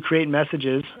and to create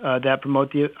messages that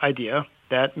promote the idea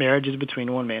that marriage is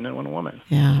between one man and one woman.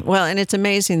 Yeah. Well, and it's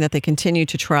amazing that they continue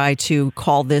to try to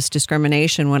call this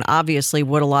discrimination when obviously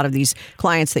what a lot of these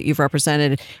clients that you've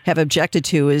represented have objected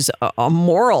to is a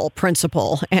moral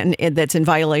principle and that's in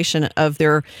violation of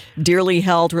their dearly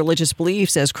held religious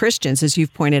beliefs as Christians, as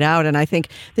you've pointed out. And I think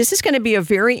this is going to be a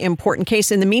very important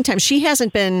case. In the meantime, she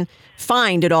hasn't been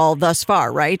fined at all thus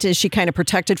far, right? Is she kind of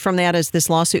protected from that as this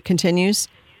lawsuit continues?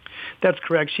 That's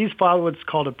correct. She's filed what's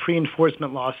called a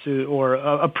pre-enforcement lawsuit or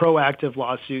a proactive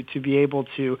lawsuit to be able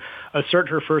to assert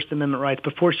her First Amendment rights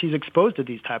before she's exposed to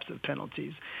these types of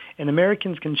penalties. And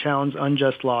Americans can challenge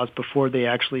unjust laws before they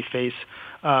actually face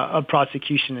a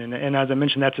prosecution. And as I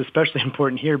mentioned, that's especially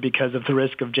important here because of the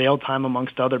risk of jail time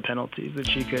amongst other penalties that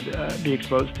she could be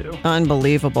exposed to.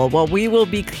 Unbelievable. Well, we will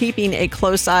be keeping a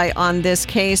close eye on this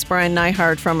case. Brian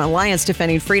Neihardt from Alliance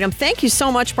Defending Freedom. Thank you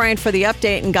so much, Brian, for the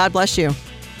update, and God bless you.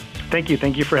 Thank you.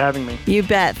 Thank you for having me. You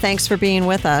bet. Thanks for being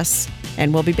with us.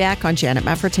 And we'll be back on Janet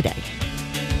Mefford Today.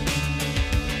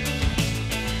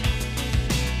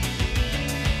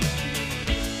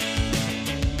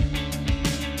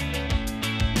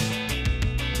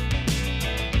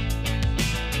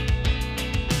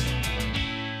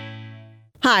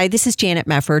 Hi, this is Janet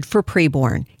Mefford for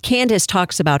Preborn. Candace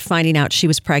talks about finding out she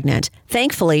was pregnant.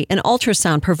 Thankfully, an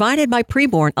ultrasound provided by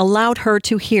Preborn allowed her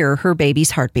to hear her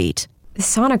baby's heartbeat. The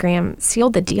sonogram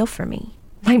sealed the deal for me.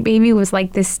 My baby was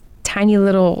like this tiny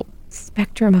little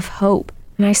spectrum of hope.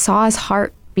 And I saw his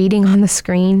heart beating on the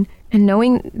screen. And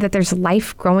knowing that there's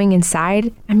life growing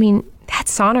inside, that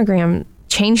sonogram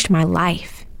changed my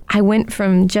life. I went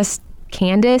from just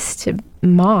Candace to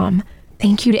Mom,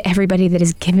 thank you to everybody that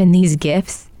has given these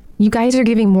gifts. You guys are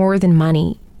giving more than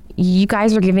money. You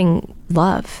guys are giving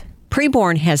love.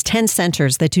 Preborn has 10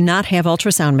 centers that do not have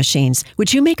ultrasound machines.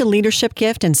 Would you make a leadership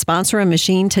gift and sponsor a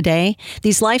machine today?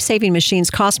 These life-saving machines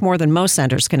cost more than most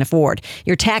centers can afford.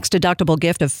 Your tax-deductible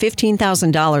gift of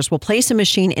 $15,000 will place a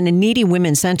machine in a needy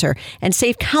women's center and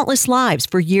save countless lives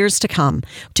for years to come.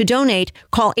 To donate,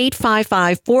 call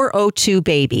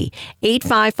 855-402-BABY,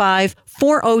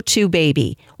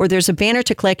 855-402-BABY, or there's a banner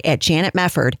to click at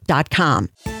janetmefford.com.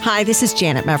 Hi, this is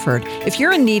Janet Mefford. If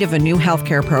you're in need of a new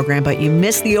healthcare program but you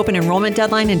missed the open enrollment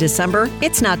deadline in December,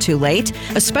 it's not too late.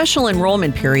 A special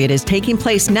enrollment period is taking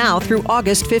place now through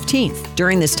August 15th.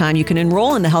 During this time, you can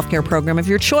enroll in the healthcare program of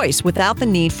your choice without the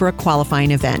need for a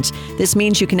qualifying event. This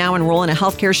means you can now enroll in a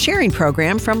healthcare sharing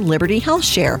program from Liberty Health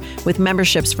Share with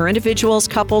memberships for individuals,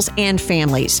 couples, and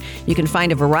families. You can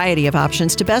find a variety of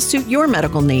options to best suit your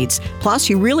medical needs. Plus,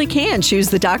 you really can choose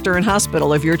the doctor and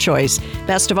hospital of your choice.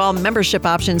 Best of all, membership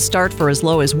options start for as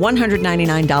low as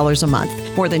 $199 a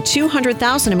month. More than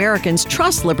 200,000 Americans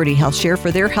trust Liberty Health Share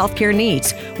for their healthcare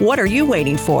needs. What are you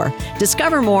waiting for?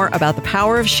 Discover more about the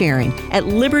power of sharing at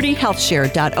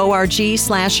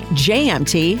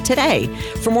libertyhealthshare.org/JMT today.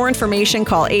 For more information,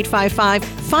 call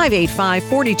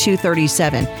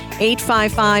 855-585-4237,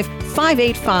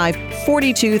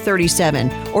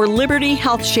 855-585-4237, or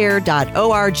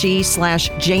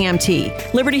libertyhealthshare.org/JMT,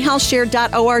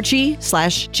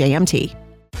 libertyhealthshare.org/JMT.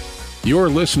 You're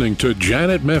listening to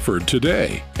Janet Mefford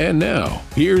today. And now,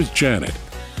 here's Janet.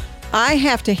 I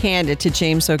have to hand it to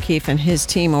James O'Keefe and his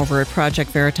team over at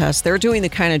Project Veritas. They're doing the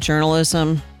kind of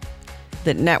journalism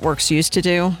that networks used to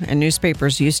do and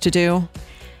newspapers used to do.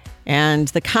 And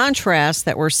the contrast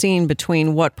that we're seeing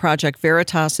between what Project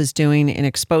Veritas is doing in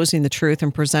exposing the truth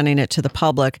and presenting it to the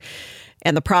public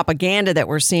and the propaganda that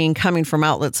we're seeing coming from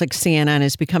outlets like CNN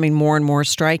is becoming more and more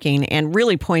striking and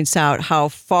really points out how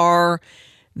far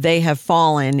they have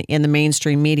fallen in the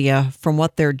mainstream media from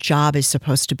what their job is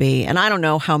supposed to be. And I don't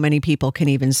know how many people can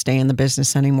even stay in the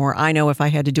business anymore. I know if I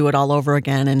had to do it all over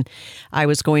again and I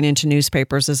was going into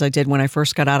newspapers as I did when I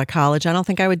first got out of college, I don't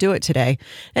think I would do it today.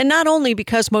 And not only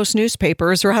because most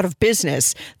newspapers are out of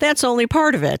business, that's only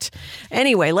part of it.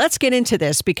 Anyway, let's get into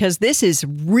this because this is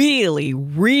really,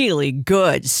 really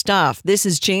good stuff. This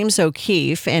is James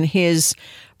O'Keefe and his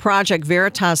Project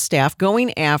Veritas staff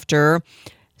going after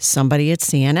somebody at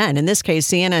CNN. In this case,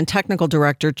 CNN technical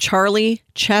director Charlie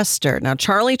Chester. Now,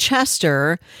 Charlie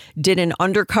Chester did an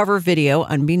undercover video,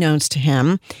 unbeknownst to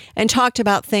him, and talked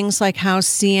about things like how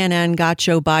CNN got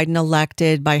Joe Biden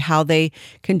elected by how they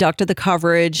conducted the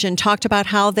coverage, and talked about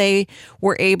how they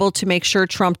were able to make sure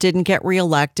Trump didn't get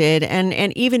reelected, and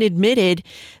even admitted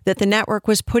that the network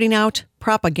was putting out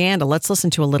propaganda. Let's listen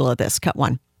to a little of this. Cut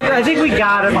one. I think we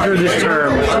got him through this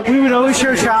term. We would always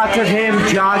show shots of him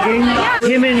jogging,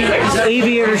 him in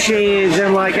aviator shades,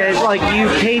 and like you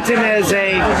paint him as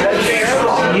a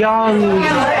young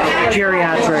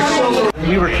geriatric.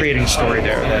 We were creating a story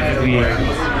there that we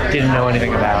didn't know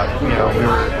anything about.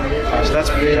 So that's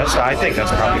I think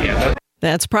that's propaganda.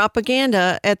 That's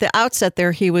propaganda. At the outset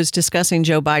there, he was discussing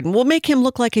Joe Biden. We'll make him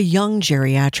look like a young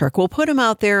geriatric. We'll put him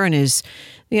out there in his,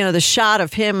 the shot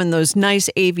of him in those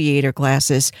nice aviator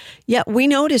glasses. Yet we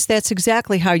notice that's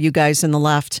exactly how you guys in the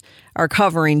left are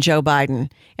covering Joe Biden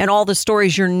and all the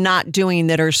stories you're not doing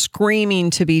that are screaming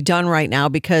to be done right now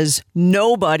because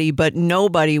nobody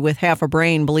with half a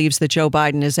brain believes that Joe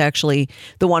Biden is actually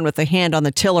the one with the hand on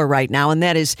the tiller right now. And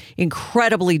that is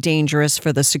incredibly dangerous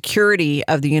for the security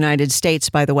of the United States,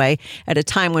 by the way, at a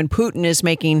time when Putin is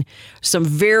making some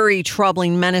very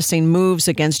troubling, menacing moves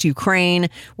against Ukraine,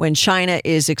 when China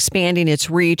is expanding its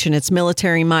reach and its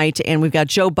military might, and we've got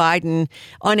Joe Biden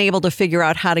unable to figure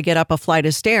out how to get up a flight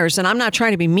of stairs. And I'm not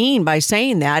trying to be mean by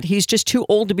saying that. He's just too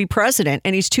old to be president,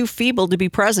 and he's too feeble to be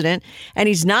president, and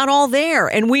he's not all there.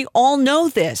 And we all know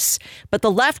this, but the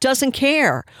left doesn't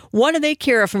care. What do they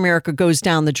care if America goes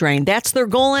down the drain? That's their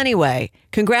goal anyway.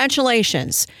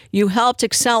 Congratulations. You helped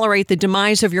accelerate the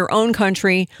demise of your own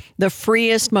country, the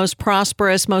freest, most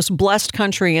prosperous, most blessed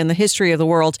country in the history of the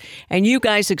world. And you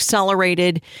guys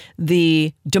accelerated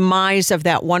the demise of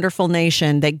that wonderful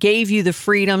nation that gave you the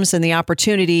freedoms and the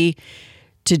opportunity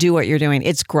to do what you're doing.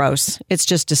 It's gross. It's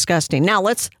just disgusting. Now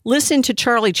let's listen to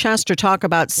Charlie Chester talk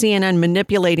about CNN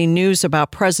manipulating news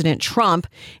about President Trump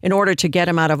in order to get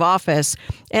him out of office.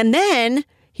 And then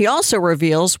he also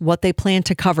reveals what they plan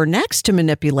to cover next to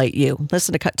manipulate you.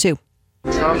 Listen to cut two.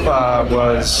 Trump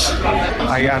was,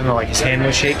 I don't know, like his hand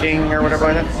was shaking or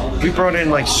whatever like that. We brought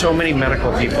in like so many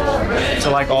medical people to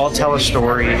like all tell a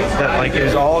story that like it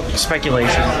was all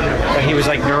speculation, that he was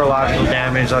like neurological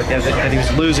damage, like that he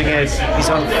was losing it, he's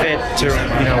unfit to,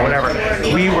 you know, whatever.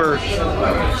 We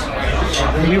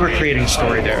were creating a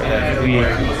story there that we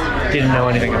didn't know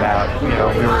anything about. You know,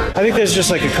 I think there's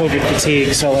just like a COVID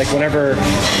fatigue. So like whenever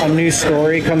a new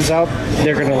story comes up,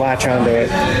 they're going to latch onto it.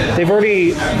 They've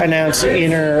already announced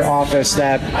in our office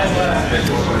that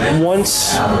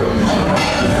once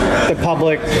the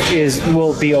public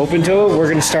will be open to it, we're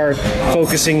going to start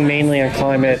focusing mainly on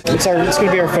climate. It's going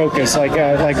to be our focus.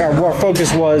 Our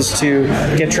focus was to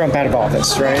get Trump out of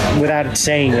office, right? Without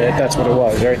saying it, that's what it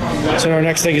was, right? So our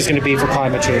next thing is going to be for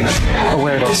climate change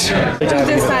awareness. Who's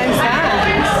this time's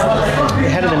that? The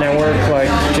head of the network,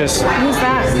 Who's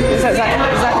that? Is that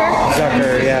Zucker?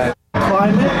 Zucker, yeah.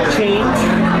 Climate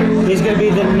change is going to be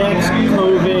the next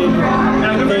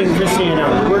COVID thing for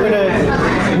CNN.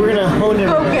 We're gonna hone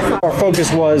it. Our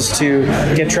focus was to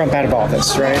get Trump out of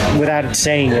office, right? Without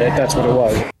saying it, that's what it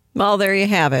was. Well, there you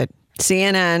have it.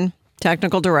 CNN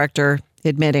technical director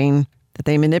admitting that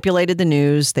they manipulated the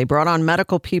news. They brought on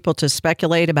medical people to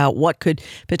speculate about what could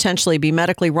potentially be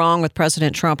medically wrong with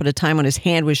President Trump at a time when his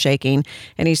hand was shaking.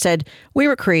 And he said, we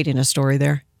were creating a story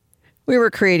there.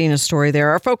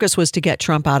 Our focus was to get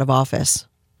Trump out of office.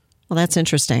 Well, that's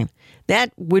interesting.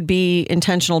 That would be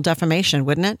intentional defamation,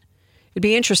 wouldn't it? It'd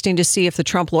be interesting to see if the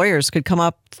Trump lawyers could come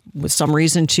up with some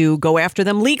reason to go after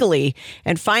them legally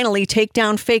and finally take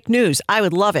down fake news. I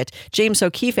would love it. James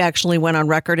O'Keefe actually went on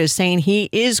record as saying he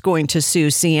is going to sue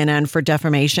CNN for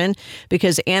defamation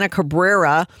because Ana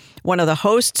Cabrera, one of the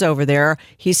hosts over there,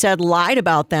 he said lied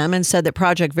about them and said that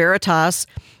Project Veritas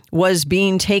was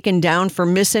being taken down for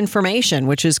misinformation,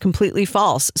 which is completely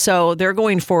false. So they're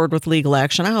going forward with legal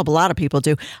action. I hope a lot of people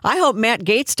do. I hope Matt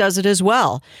Gaetz does it as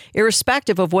well.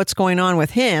 Irrespective of what's going on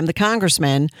with him, the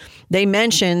congressman, they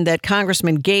mentioned that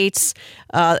Congressman Gaetz,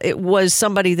 it was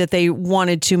somebody that they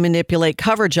wanted to manipulate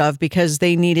coverage of because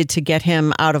they needed to get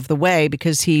him out of the way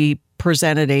because he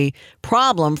presented a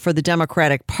problem for the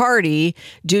Democratic Party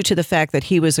due to the fact that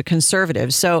he was a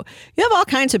conservative. So you have all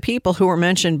kinds of people who were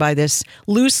mentioned by this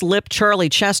loose-lipped Charlie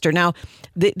Chester. Now,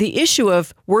 the issue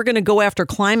of we're going to go after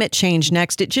climate change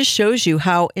next, it just shows you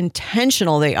how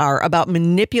intentional they are about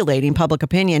manipulating public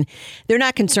opinion. They're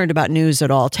not concerned about news at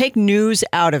all. Take news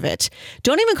out of it.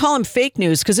 Don't even call them fake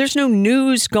news because there's no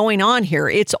news going on here.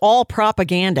 It's all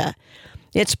propaganda.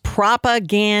 It's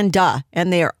propaganda,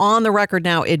 and they are on the record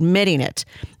now admitting it.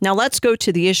 Now, let's go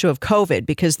to the issue of COVID,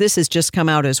 because this has just come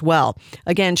out as well.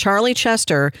 Again, Charlie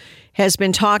Chester has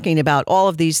been talking about all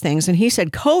of these things, and he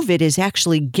said COVID is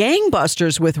actually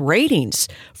gangbusters with ratings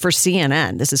for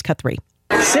CNN. This is cut 3.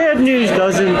 Sad news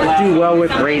doesn't do well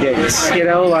with ratings, you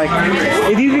know, like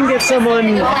if you can get someone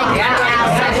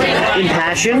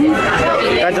impassioned,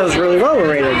 that does really well with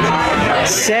ratings.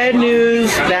 Sad news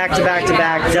back to back to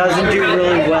back doesn't do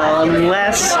really well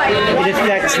unless it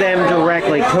affects them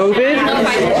directly. COVID,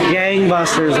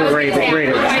 gangbusters with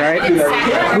ratings,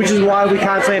 right? Which is why we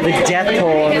constantly have the death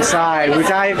toll on the side, which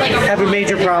I have a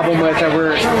major problem with, that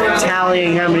we're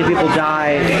tallying how many people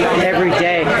die every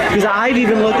day. Because I've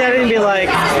even looked at it and be like,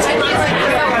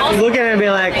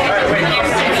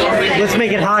 let's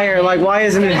make it higher. Like, why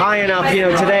isn't it high enough, you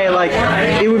know, today? Like,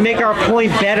 it would make our point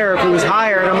better if it was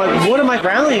higher. And I'm like, what am I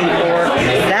rallying for?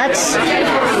 That's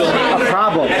a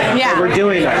problem. Yeah. We're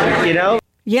doing that, you know?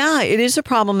 Yeah, it is a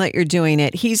problem that you're doing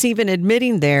it. He's even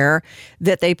admitting there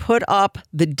that they put up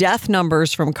the death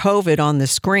numbers from COVID on the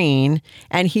screen,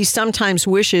 and he sometimes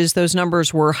wishes those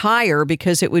numbers were higher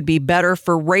because it would be better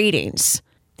for ratings.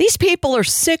 These people are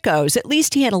sickos. At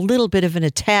least he had a little bit of an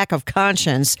attack of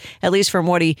conscience, at least from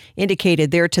what he indicated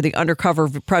there to the undercover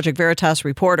Project Veritas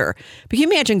reporter. But can you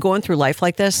imagine going through life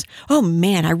like this? Oh,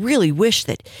 man, I really wish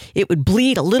that it would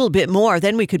bleed a little bit more.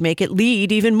 Then we could make it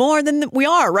lead even more than we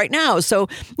are right now. So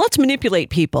let's manipulate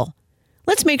people.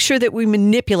 Let's make sure that we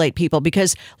manipulate people,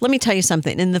 because let me tell you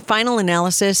something. In the final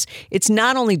analysis, it's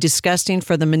not only disgusting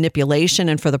for the manipulation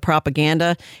and for the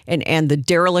propaganda and the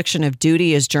dereliction of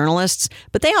duty as journalists,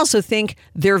 but they also think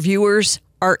their viewers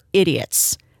are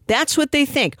idiots. That's what they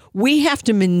think. We have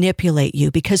to manipulate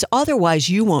you because otherwise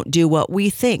you won't do what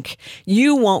we think.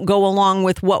 You won't go along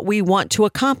with what we want to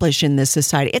accomplish in this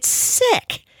society. It's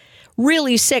sick.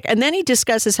 Really sick. And then he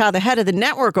discusses how the head of the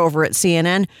network over at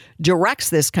CNN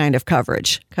directs this kind of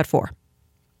coverage. Cut 4.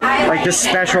 Like this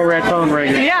special red phone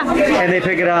ring. Yeah. And they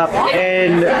pick it up,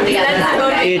 and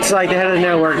it's like the head of the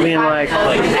network being like,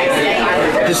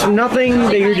 There's nothing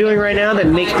that you're doing right now that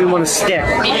makes me want to stick.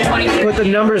 Put the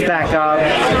numbers back up,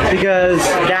 because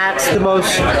that's the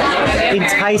most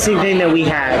enticing thing that we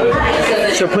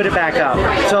have. So put it back up.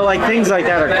 So like things like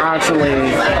that are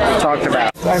constantly talked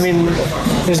about. I mean,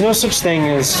 there's no such thing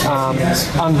as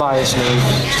unbiased news.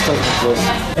 Just like with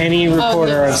any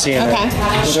reporter on CNN. Okay.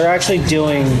 What they're actually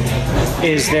doing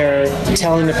is they're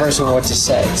telling the person what to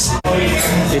say.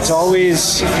 It's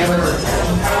always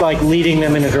like leading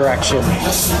them in a direction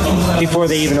before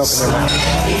they even open their mouth.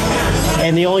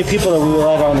 And the only people that we will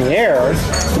let on the air,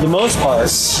 for the most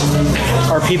part,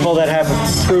 are people that have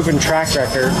a proven track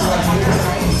record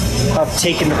of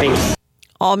taking the bait.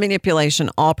 All manipulation,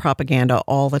 all propaganda,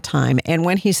 all the time. And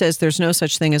when he says there's no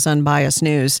such thing as unbiased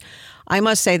news, I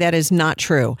must say that is not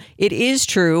true. It is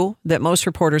true that most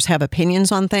reporters have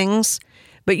opinions on things,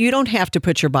 but you don't have to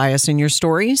put your bias in your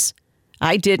stories.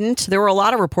 I didn't. There were a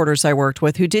lot of reporters I worked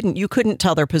with who didn't. You couldn't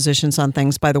tell their positions on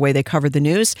things by the way they covered the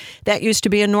news. That used to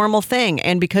be a normal thing.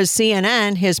 And because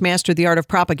CNN has mastered the art of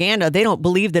propaganda, they don't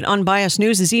believe that unbiased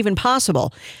news is even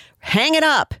possible. Hang it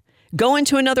up. Go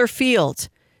into another field,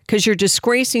 because you're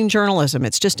disgracing journalism.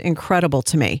 It's just incredible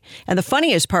to me. And the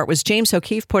funniest part was James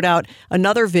O'Keefe put out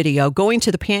another video going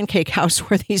to the Pancake House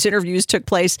where these interviews took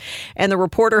place, and the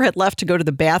reporter had left to go to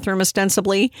the bathroom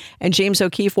ostensibly, and James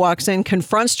O'Keefe walks in,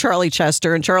 confronts Charlie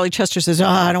Chester, and Charlie Chester says,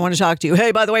 I don't want to talk to you.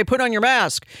 Hey, by the way, put on your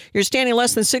mask. You're standing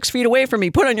less than 6 feet away from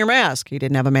me. Put on your mask. He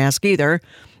didn't have a mask either.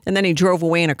 And then he drove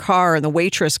away in a car, and the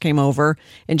waitress came over,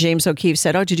 and James O'Keefe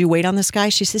said, did you wait on this guy?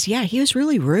 She says, yeah, he was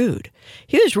really rude.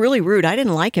 He was really rude. I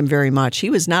didn't like him very much.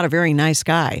 He was not a very nice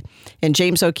guy. And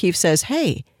James O'Keefe says,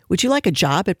 hey, would you like a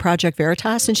job at Project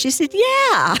Veritas? And she said,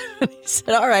 yeah. He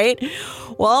said, all right.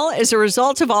 Well, as a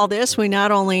result of all this, we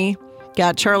not only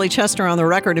got Charlie Chester on the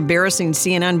record embarrassing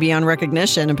CNN beyond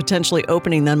recognition and potentially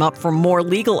opening them up for more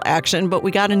legal action, but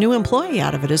we got a new employee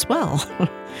out of it as well.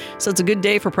 So it's a good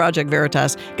day for Project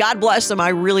Veritas. God bless them. I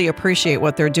really appreciate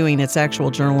what they're doing. It's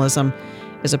actual journalism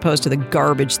as opposed to the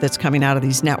garbage that's coming out of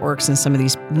these networks and some of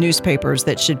these newspapers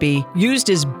that should be used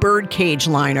as birdcage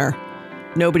liner.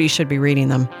 Nobody should be reading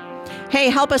them. Hey,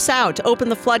 help us out. Open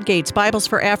the floodgates. Bibles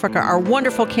for Africa, our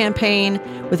wonderful campaign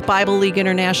with Bible League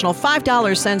International.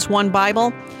 $5 sends one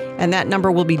Bible, and that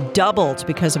number will be doubled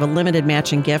because of a limited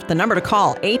matching gift. The number to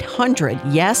call,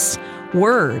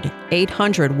 800-YES-WORD,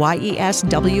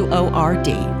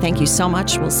 800-YESWORD. Thank you so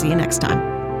much. We'll see you next time.